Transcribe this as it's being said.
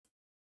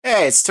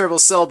Hey, it's Turble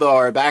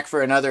Celbor back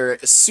for another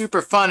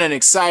super fun and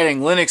exciting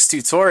Linux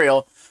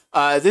tutorial.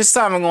 This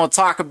time I'm going to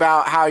talk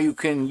about how you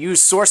can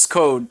use source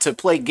code to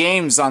play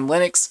games on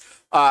Linux.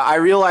 I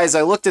realized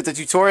I looked at the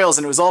tutorials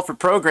and it was all for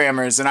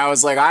programmers, and I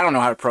was like, I don't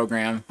know how to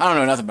program. I don't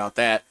know nothing about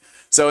that.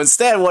 So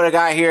instead, what I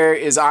got here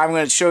is I'm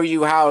going to show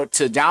you how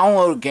to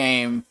download a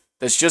game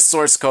that's just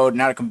source code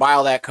and how to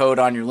compile that code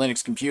on your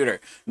Linux computer.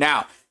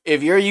 Now,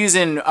 if you're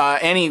using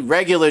any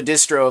regular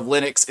distro of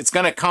Linux, it's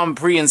going to come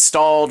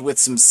pre-installed with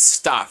some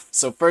stuff.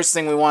 So first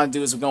thing we want to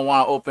do is we're going to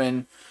want to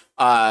open,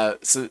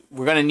 so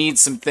we're going to need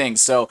some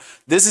things. So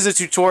this is a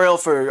tutorial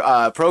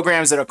for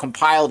programs that are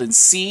compiled in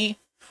C,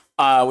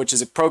 which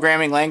is a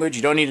programming language.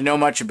 You don't need to know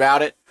much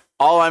about it.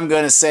 All I'm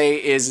going to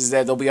say is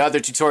that there'll be other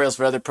tutorials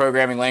for other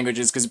programming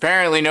languages, because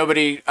apparently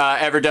nobody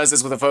ever does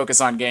this with a focus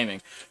on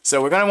gaming.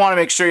 So we're going to want to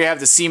make sure you have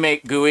the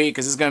Cmake GUI,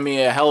 because it's going to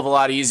be a hell of a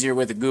lot easier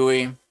with the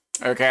GUI.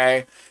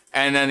 Okay,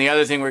 and then the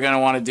other thing we're going to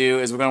want to do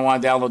is we're going to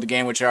want to download the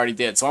game, which I already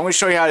did. So I'm going to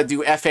show you how to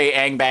do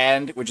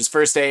aangband, which is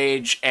first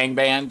stage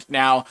aangband.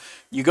 Now,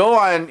 you go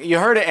on, you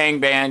heard of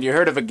aangband, you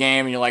heard of a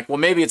game, and you're like, well,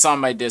 maybe it's on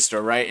my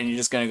distro, right? And you're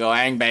just going to go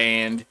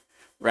aangband,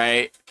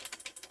 right?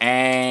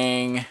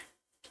 Aangband,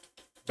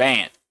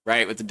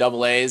 right? With the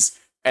double A's,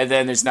 and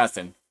then there's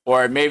nothing.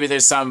 Or maybe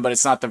there's some, but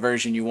it's not the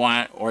version you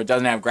want, or it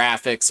doesn't have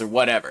graphics, or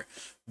whatever.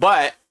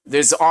 But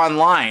there's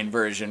online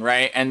version,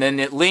 right? And then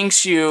it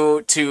links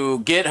you to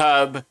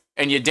GitHub,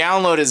 and you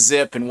download a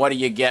zip, and what do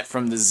you get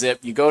from the zip?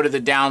 You go to the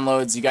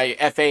downloads, you got your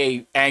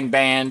FA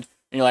aangband, and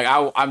you're like,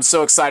 I'm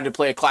so excited to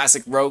play a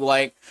classic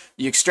roguelike.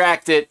 You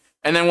extract it,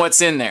 and then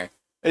what's in there?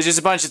 There's just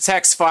a bunch of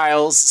text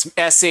files, some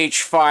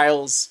SH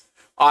files,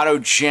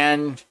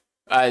 autogen,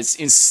 it's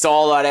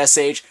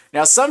install.sh.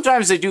 Now,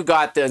 sometimes they do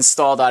got the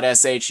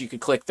install.sh. You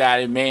could click that.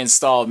 It may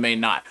install, it may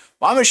not.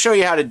 Well, I'm going to show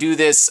you how to do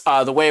this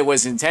the way it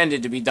was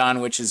intended to be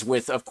done, which is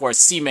with, of course,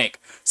 Cmake.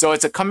 So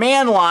it's a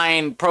command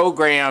line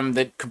program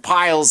that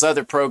compiles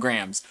other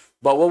programs.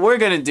 But what we're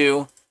going to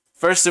do,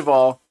 first of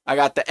all, I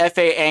got the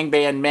FA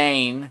aangband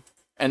main,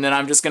 and then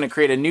I'm just going to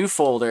create a new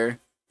folder.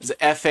 It's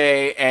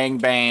FA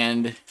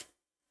aangband,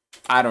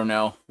 I don't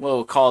know, what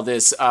we'll call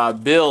this,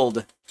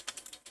 build.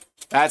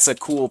 That's a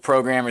cool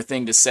programmer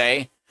thing to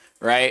say,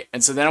 right?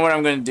 And so then what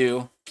I'm going to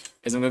do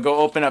is I'm going to go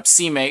open up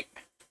Cmake.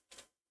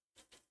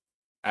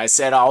 I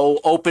said I'll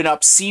open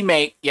up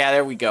Cmake. Yeah,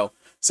 there we go.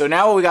 So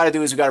now what we got to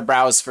do is we got to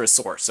browse for a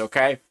source,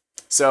 okay?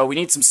 So we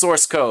need some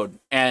source code.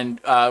 And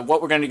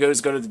what we're going to do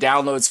is go to the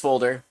downloads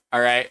folder,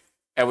 all right?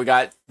 And we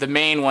got the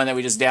main one that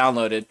we just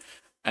downloaded.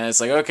 And it's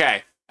like,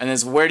 okay. And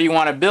then where do you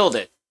want to build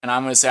it? And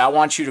I'm going to say I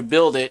want you to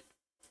build it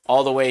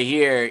all the way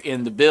here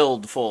in the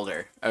build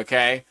folder,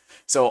 okay?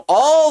 So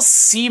all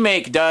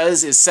Cmake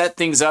does is set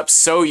things up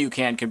so you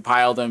can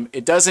compile them.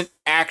 It doesn't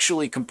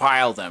actually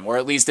compile them, or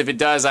at least if it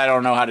does, I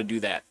don't know how to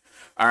do that.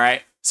 All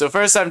right, so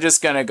first I'm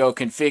just going to go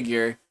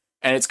configure,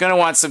 and it's going to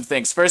want some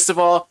things. First of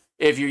all,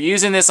 if you're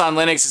using this on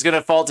Linux, it's going to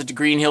default to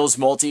Green Hills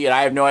Multi, and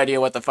I have no idea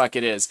what the fuck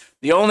it is.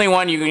 The only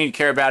one you need to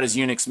care about is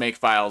Unix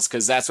makefiles,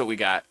 because that's what we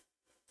got.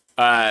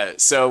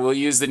 So we'll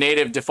use the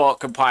native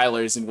default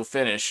compilers, and we'll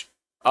finish.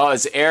 Oh,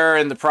 it's error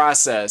in the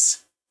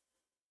process.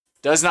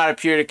 Does not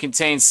appear to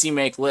contain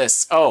Cmake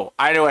lists. Oh,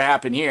 I know what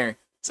happened here.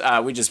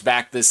 We just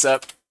back this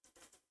up,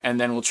 and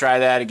then we'll try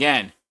that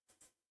again.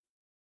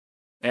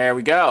 There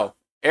we go.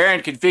 Error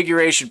in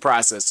configuration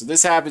process. So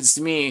this happens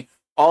to me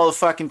all the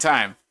fucking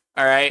time,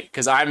 all right?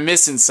 Because I'm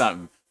missing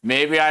something.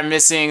 Maybe I'm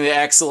missing the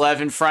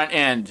X11 front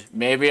end.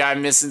 Maybe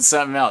I'm missing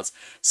something else.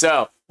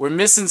 So we're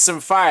missing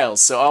some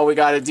files. So all we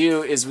got to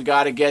do is we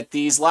got to get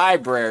these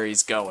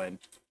libraries going.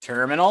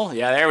 Terminal?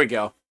 Yeah, there we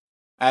go.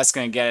 That's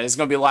going to get it. There's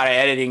going to be a lot of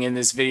editing in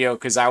this video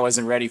because I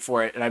wasn't ready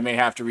for it, and I may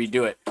have to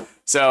redo it.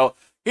 So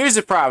here's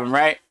the problem,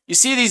 right? You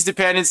see these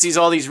dependencies,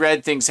 all these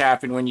red things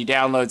happen when you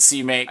download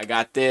Cmake. I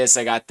got this,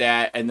 I got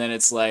that, and then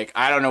it's like,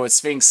 I don't know what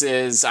Sphinx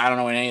is. I don't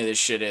know what any of this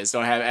shit is.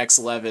 Don't have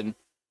X11.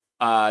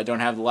 Don't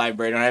have the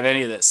library. Don't have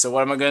any of this. So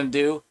what am I going to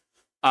do?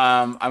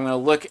 I'm going to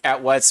look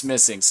at what's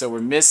missing. So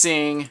we're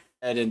missing,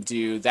 and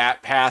do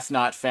that path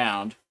not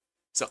found.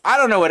 So I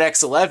don't know what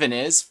X11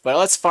 is, but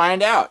let's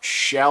find out,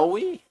 shall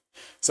we?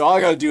 So all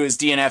I gotta do is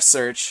DNF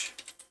search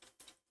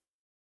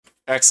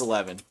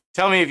X11.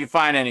 Tell me if you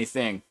find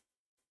anything.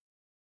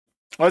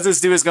 What this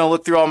do is gonna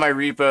look through all my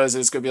repos, and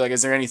it's gonna be like,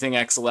 is there anything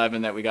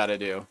X11 that we gotta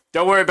do?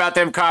 Don't worry about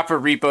them copper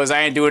repos.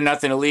 I ain't doing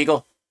nothing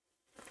illegal.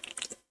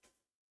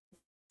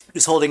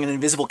 Just holding an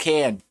invisible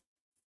can.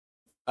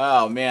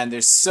 Oh man,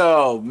 there's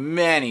so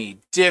many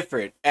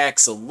different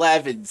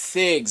X11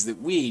 things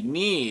that we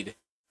need.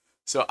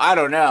 So I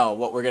don't know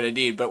what we're going to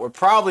need, but we're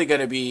probably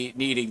going to be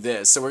needing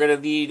this. So we're going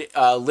to need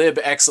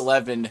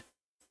libx11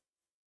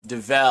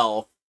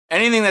 devel.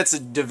 Anything that's a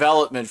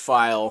development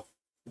file,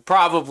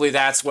 probably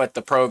that's what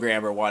the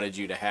programmer wanted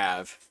you to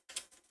have.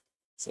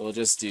 So we'll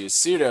just do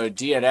sudo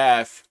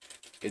dnf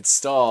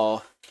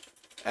install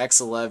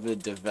x11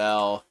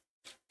 devel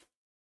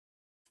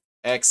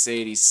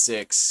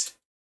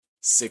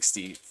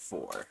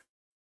x8664.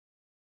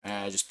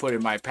 I just put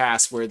in my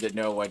password that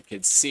no one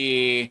could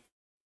see.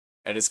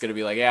 And it's going to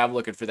be like, yeah, I'm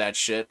looking for that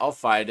shit. I'll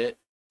find it.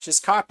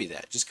 Just copy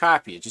that. Just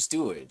copy it. Just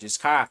do it. Just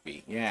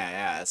copy.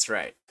 Yeah, that's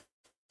right.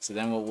 So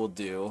then what we'll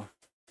do,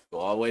 go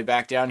all the way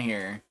back down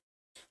here,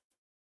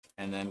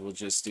 and then we'll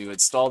just do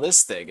install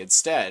this thing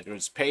instead. We'll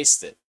just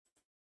paste it.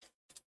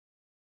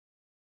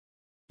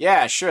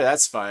 Yeah, sure,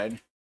 that's fine.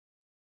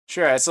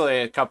 Sure, that's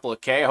only a couple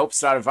of K. I hope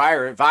it's not a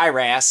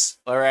virus.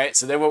 All right,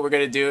 so then what we're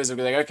gonna do is we're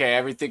gonna be like, okay,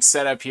 everything's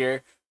set up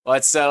here.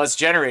 Let's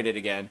generate it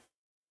again.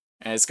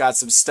 And it's got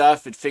some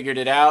stuff. It figured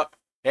it out.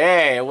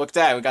 Hey, look at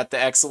that. We got the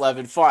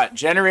X11 font.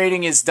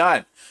 Generating is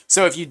done.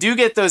 So if you do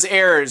get those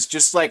errors,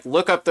 just like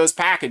look up those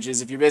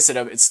packages. If you're missing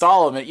them,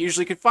 install them. It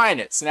usually can find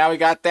it. So now we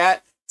got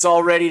that. It's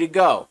all ready to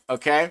go.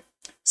 Okay.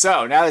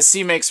 So now the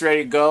Cmake's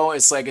ready to go.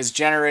 It's like it's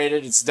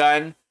generated. It's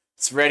done.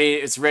 It's ready.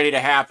 It's ready to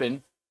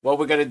happen. What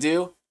we're gonna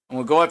do? I'm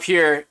gonna go up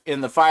here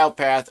in the file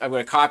path. I'm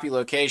gonna copy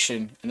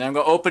location, and then I'm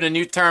gonna open a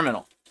new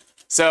terminal.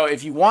 So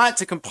if you want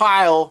to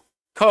compile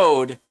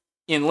code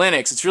in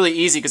Linux, it's really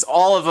easy because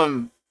all of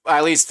them,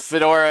 at least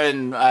Fedora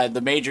and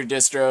the major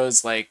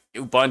distros like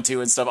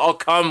Ubuntu and stuff, all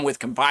come with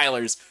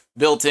compilers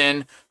built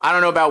in. I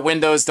don't know about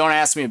Windows. Don't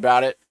ask me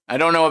about it. I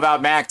don't know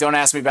about Mac. Don't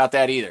ask me about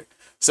that either.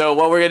 So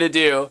what we're going to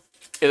do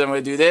is I'm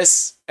going to do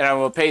this, and I'm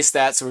going to paste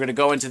that. So we're going to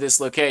go into this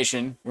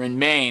location. We're in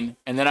main,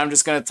 and then I'm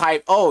just going to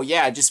type, oh,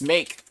 yeah, just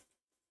make.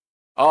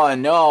 Oh,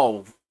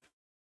 no.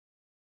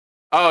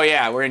 Oh,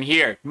 yeah, we're in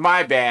here.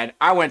 My bad.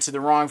 I went to the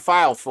wrong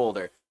file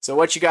folder. So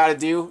what you got to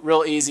do,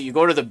 real easy, you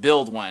go to the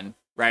build one,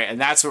 right? And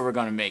that's where we're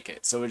going to make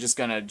it. So we're just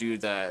going to do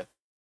the,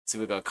 so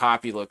we go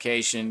copy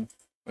location.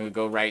 We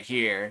go right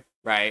here,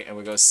 right? And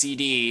we go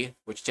CD,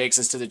 which takes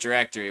us to the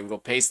directory. We go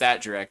paste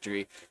that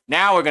directory.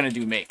 Now we're going to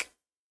do make.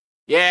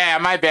 Yeah,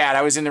 my bad.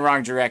 I was in the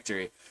wrong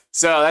directory.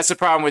 So that's the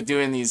problem with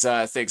doing these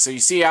things. So you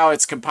see how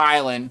it's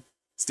compiling.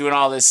 It's doing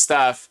all this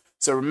stuff.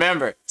 So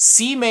remember,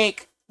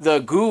 Cmake, the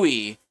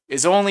GUI,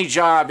 his only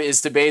job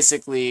is to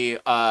basically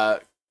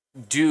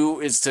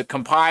to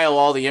compile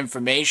all the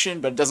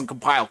information, but it doesn't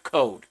compile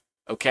code,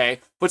 okay?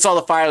 Puts all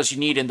the files you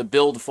need in the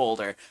build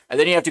folder, and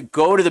then you have to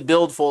go to the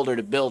build folder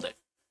to build it.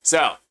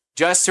 So,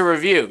 just to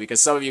review, because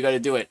some of you got to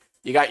do it,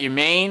 you got your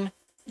main,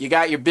 you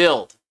got your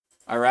build,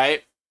 all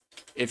right?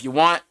 If you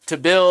want to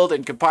build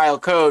and compile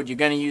code, you're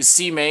going to use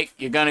Cmake.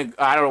 You're going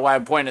to, I don't know why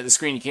I'm pointing at the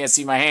screen, you can't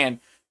see my hand.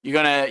 You're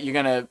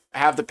gonna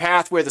have the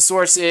path where the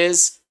source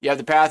is, you have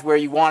the path where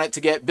you want it to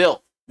get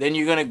built. Then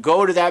you're gonna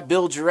go to that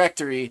build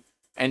directory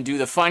and do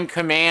the fun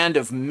command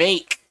of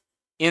make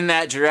in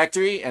that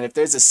directory. And if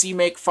there's a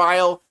Cmake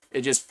file,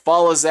 it just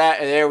follows that,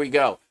 and there we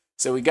go.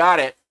 So we got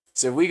it.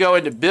 So if we go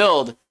into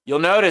build, you'll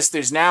notice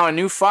there's now a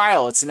new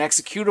file. It's an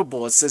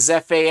executable. It says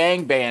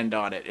aangband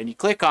on it. And you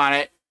click on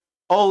it.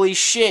 Holy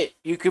shit,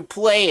 you could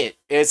play it.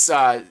 It's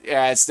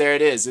there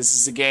it is. This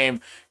is a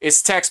game.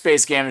 It's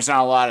text-based game. There's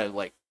not a lot of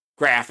like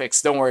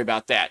graphics. Don't worry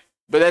about that.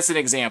 But that's an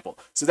example.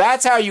 So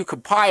that's how you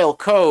compile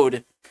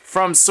code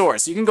from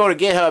source. You can go to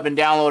GitHub and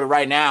download it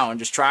right now and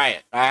just try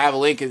it. I have a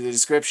link in the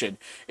description.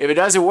 If it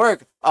doesn't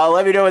work,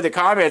 let me know in the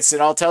comments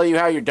and I'll tell you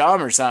how you're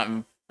dumb or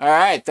something. All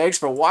right, thanks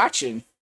for watching.